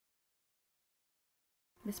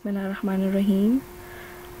Bismillahirrahmanirrahim.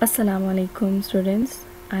 Assalamu alaikum, students.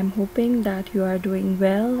 I'm hoping that you are doing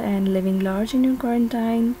well and living large in your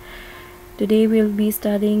quarantine. Today we'll be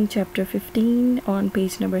studying chapter 15 on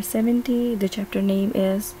page number 70. The chapter name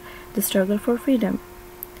is The Struggle for Freedom.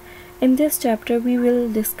 In this chapter, we will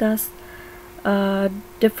discuss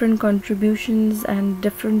different contributions and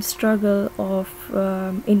different struggle of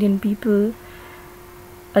Indian people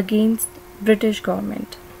against British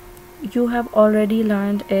government. You have already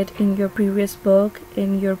learned it in your previous book,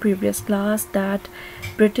 in your previous class, that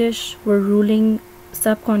British were ruling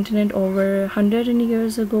subcontinent over 100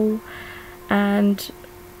 years ago, and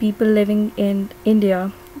people living in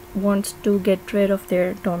India wants to get rid of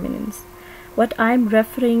their dominance. What I'm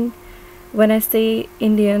referring when I say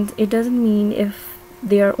Indians, it doesn't mean if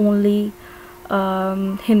they are only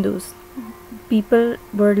Hindus. People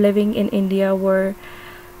were living in India were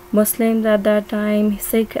Muslims at that time,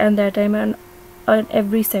 Sikh at that time, and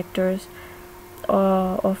every sectors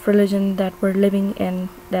of religion that were living in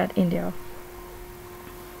that India.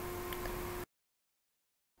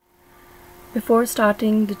 Before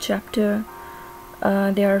starting the chapter,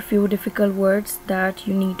 there are a few difficult words that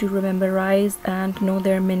you need to memorize and know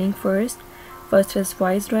their meaning first. First is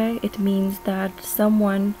viceroy. It means that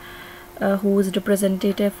someone who is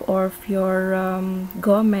representative of your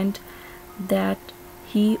government, that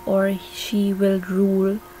he or she will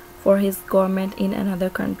rule for his government in another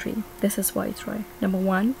country. This is viceroy, number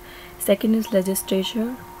one. Second is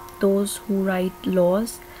legislature, those who write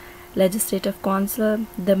laws. Legislative council,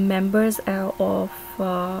 the members of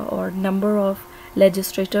or number of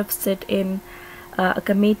legislators sit in a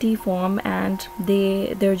committee form, and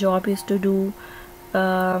their job is to do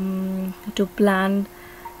to plan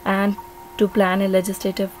a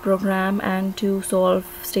legislative program and to solve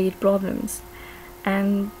state problems.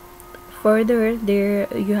 And further, there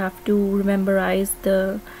you have to memorize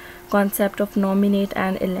the concept of nominate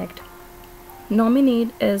and elect.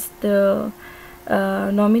 Nominate is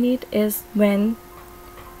when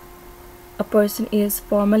a person is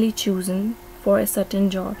formally chosen for a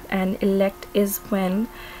certain job, and elect is when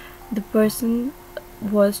the person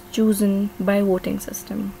was chosen by voting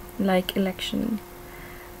system like election.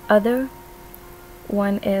 Other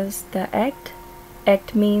one is the act.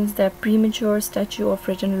 Act means the premature statute of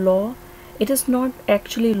written law. It is not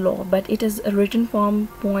actually law, but it is a written form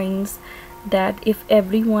points that if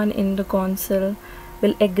everyone in the council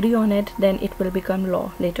will agree on it, then it will become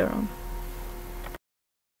law later on.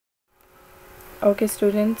 Okay,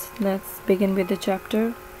 students, let's begin with the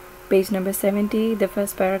chapter. Page number 70. The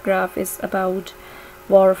first paragraph is about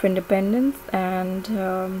War of Independence, and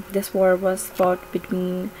this war was fought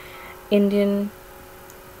between Indian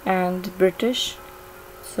and British.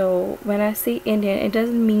 So when I say Indian, it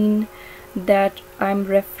doesn't mean that I'm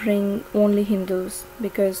referring only Hindus,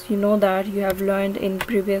 because you know that you have learned in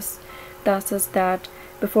previous classes that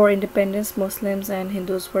before independence, Muslims and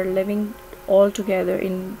Hindus were living all together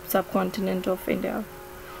in subcontinent of India.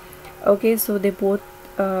 Okay, so they both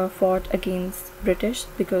fought against British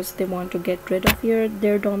because they want to get rid of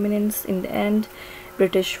their dominance. In the end,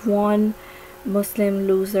 British won. Muslims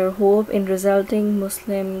lose their hope. In resulting,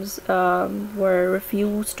 Muslims were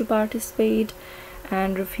refused to participate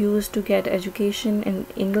and refused to get education in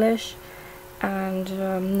English,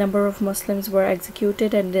 and number of Muslims were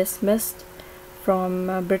executed and dismissed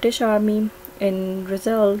from British Army. In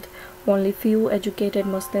result, only few educated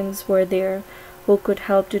Muslims were there who could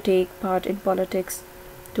help to take part in politics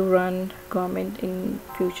to run government in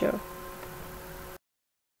future.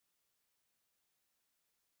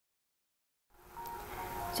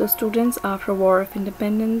 So students, after War of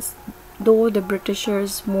Independence, though the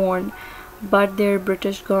Britishers won, but their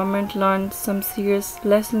British government learned some serious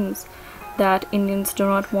lessons that Indians do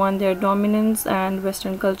not want their dominance and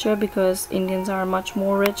Western culture, because Indians are much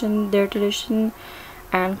more rich in their tradition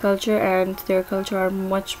and culture, and their culture are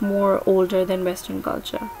much more older than Western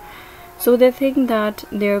culture. So they think that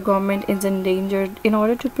their government is endangered. In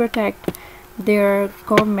order to protect their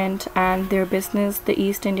government and their business, the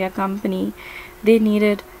East India Company, they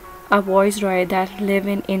needed a viceroy that live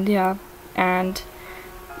in India, and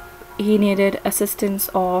he needed assistance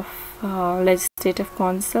of legislative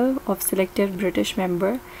council of selected British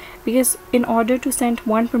member, because in order to send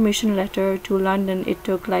one permission letter to London, it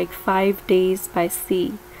took like 5 days by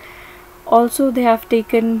sea. Also, they have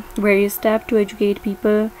taken various steps to educate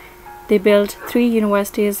people. They built 3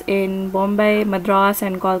 universities in Bombay, Madras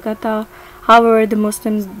and Kolkata. However, the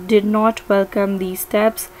Muslims did not welcome these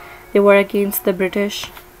steps. They were against the British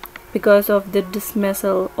because of the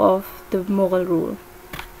dismissal of the Mughal rule.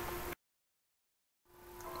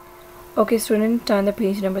 Okay, student, turn the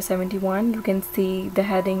page number 71. You can see the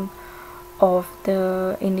heading of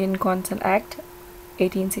the Indian Consul Act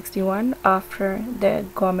 1861 after the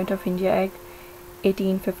Government of India Act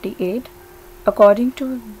 1858. According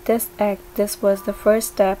to this act, this was the first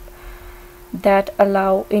step that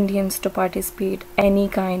allow Indians to participate any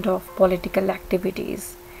kind of political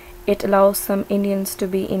activities. It allows some Indians to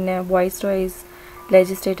be in a viceroy's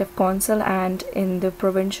legislative council and in the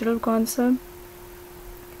provincial council.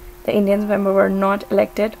 The Indians member were not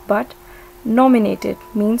elected but nominated,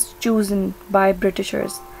 means chosen by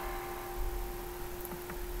Britishers.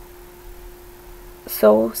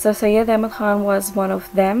 So Sir Syed Ahmad Khan was one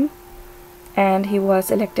of them, and he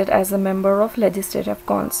was elected as a member of Legislative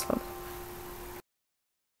Council.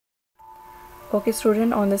 Okay,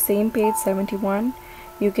 student, on the same page 71,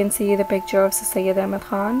 you can see the picture of Sir Syed Ahmad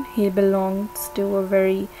Khan. He belongs to a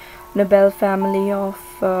very noble family of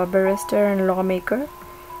barrister and lawmaker.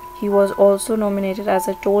 He was also nominated, as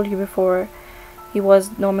I told you before, he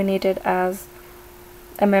was nominated as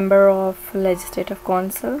a member of Legislative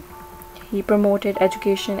Council. He promoted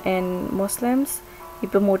education in Muslims. He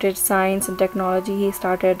promoted science and technology. He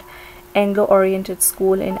started Anglo-oriented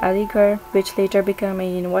school in Aligarh, which later became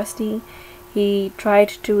a university. He tried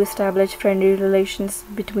to establish friendly relations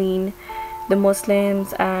between the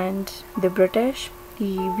Muslims and the British.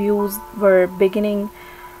 His views were beginning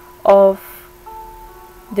of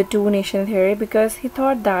the two-nation theory because he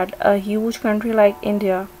thought that a huge country like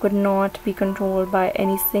India could not be controlled by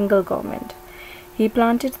any single government. He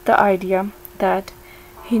planted the idea that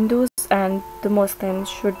Hindus and the Muslims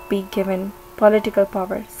should be given political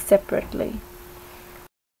power separately.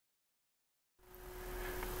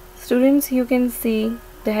 Students, you can see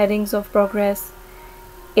the headings of progress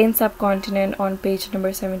in subcontinent on page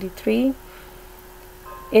number 73.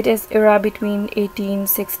 It is era between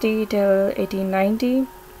 1860 till 1890.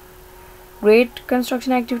 Great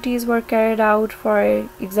construction activities were carried out, for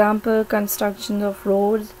example, construction of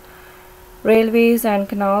roads, railways and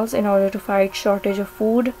canals in order to fight shortage of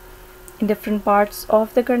food in different parts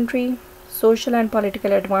of the country. Social and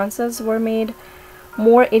political advances were made.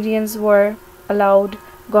 More Indians were allowed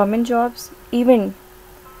government jobs. Even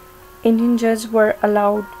Indian judges were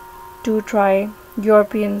allowed to try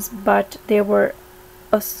Europeans, but there were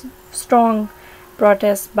a strong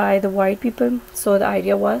protest by the white people, so the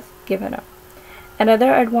idea was given up.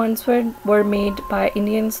 Another advancement were made by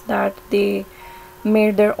Indians, that they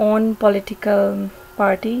made their own political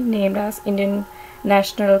party named as Indian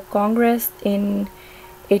National Congress in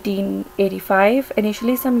 1885.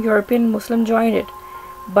 Initially some European Muslims joined it,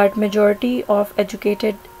 but majority of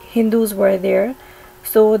educated Hindus were there,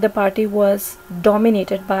 so the party was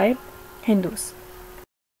dominated by Hindus.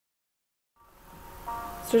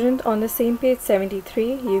 Student, on the same page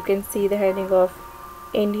 73, you can see the heading of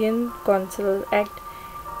Indian Consul Act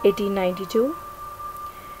 1892.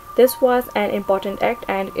 This was an important act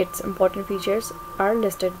and its important features are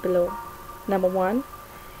listed below. Number 1.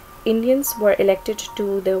 Indians were elected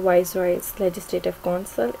to the Viceroy's Legislative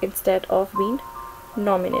Council instead of being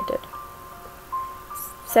nominated.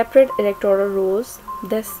 Separate electoral rules.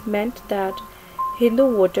 This meant that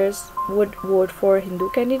Hindu voters would vote for Hindu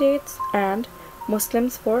candidates and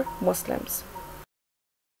Muslims for Muslims.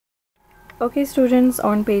 Okay, students,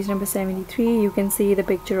 on page number 73, you can see the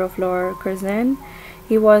picture of Lord Curzon.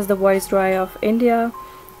 He was the Viceroy of India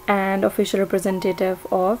and official representative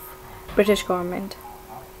of British government.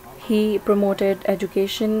 He promoted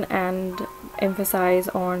education and emphasized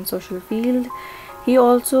on social field. He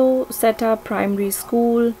also set up primary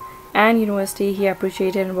school and university. He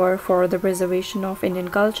appreciated and worked for the preservation of Indian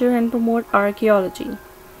culture and promote archaeology.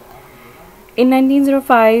 In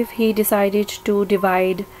 1905, he decided to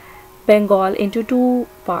divide Bengal into two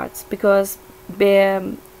parts because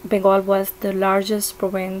Bengal was the largest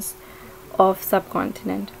province of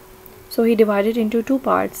subcontinent. So he divided into two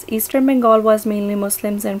parts. Eastern Bengal was mainly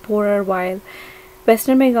Muslims and poorer, while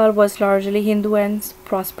Western Bengal was largely Hindu and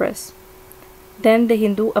prosperous. Then the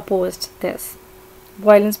Hindu opposed this.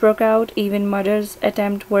 Violence broke out, even murders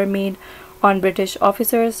attempts were made on British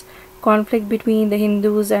officers. Conflict between the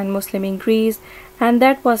Hindus and Muslim increased, and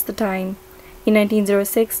that was the time. In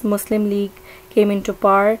 1906, Muslim League came into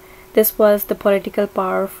power. This was the political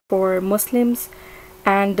power for Muslims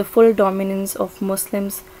and the full dominance of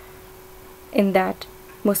Muslims in that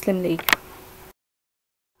Muslim League.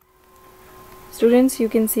 Students, you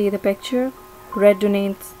can see the picture. Red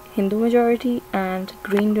denotes Hindu majority and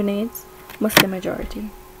green denotes Muslim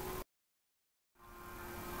majority.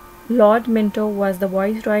 Lord Minto was the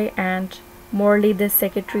Viceroy and Morley the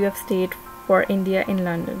Secretary of State for India in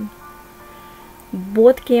London.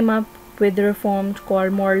 Both came up with the reform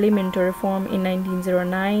called Morley Minto Reform in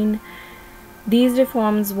 1909. These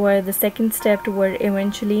reforms were the second step toward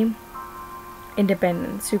eventually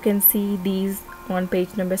independence. You can see these on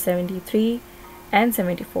page number 73 and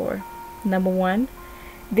 74. Number 1,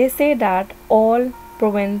 they say that all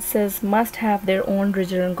provinces must have their own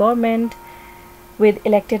regional government with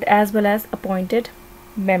elected as well as appointed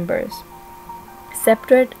members.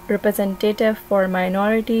 Separate representative for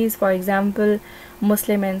minorities, for example,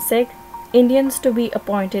 Muslim and Sikh, Indians to be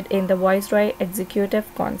appointed in the Viceroy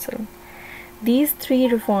Executive Council. These three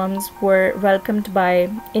reforms were welcomed by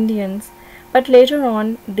Indians, but later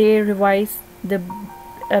on they revised the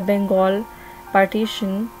Bengal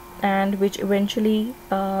partition, and which eventually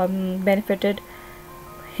benefited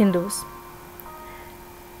Hindus.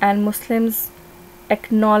 And Muslims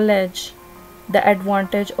acknowledge the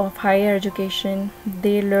advantage of higher education.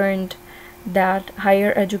 They learned that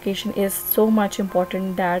higher education is so much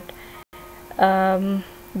important that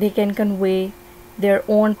they can convey their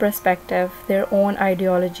own perspective, their own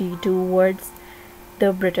ideology towards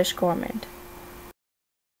the British government.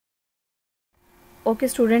 Okay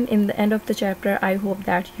student, in the end of the chapter, I hope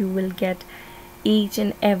that you will get each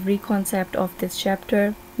and every concept of this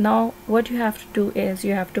chapter. Now what you have to do is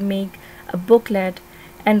you have to make a booklet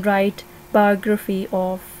and write biography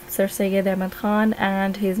of Sir Syed Ahmad Khan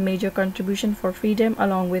and his major contribution for freedom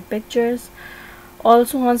along with pictures.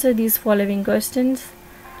 Also answer these following questions.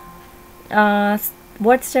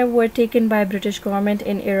 What steps were taken by British government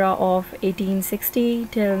in era of 1860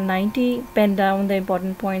 till 90? Pen down the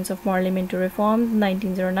important points of Morley Minto Reform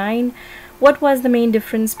 1909. What was the main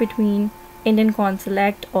difference between Indian Council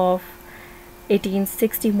Act of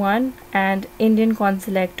 1861 and Indian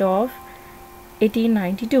Council Act of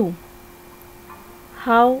 1892?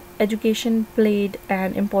 How education played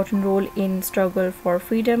an important role in struggle for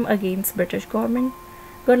freedom against British government?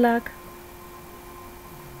 Good luck.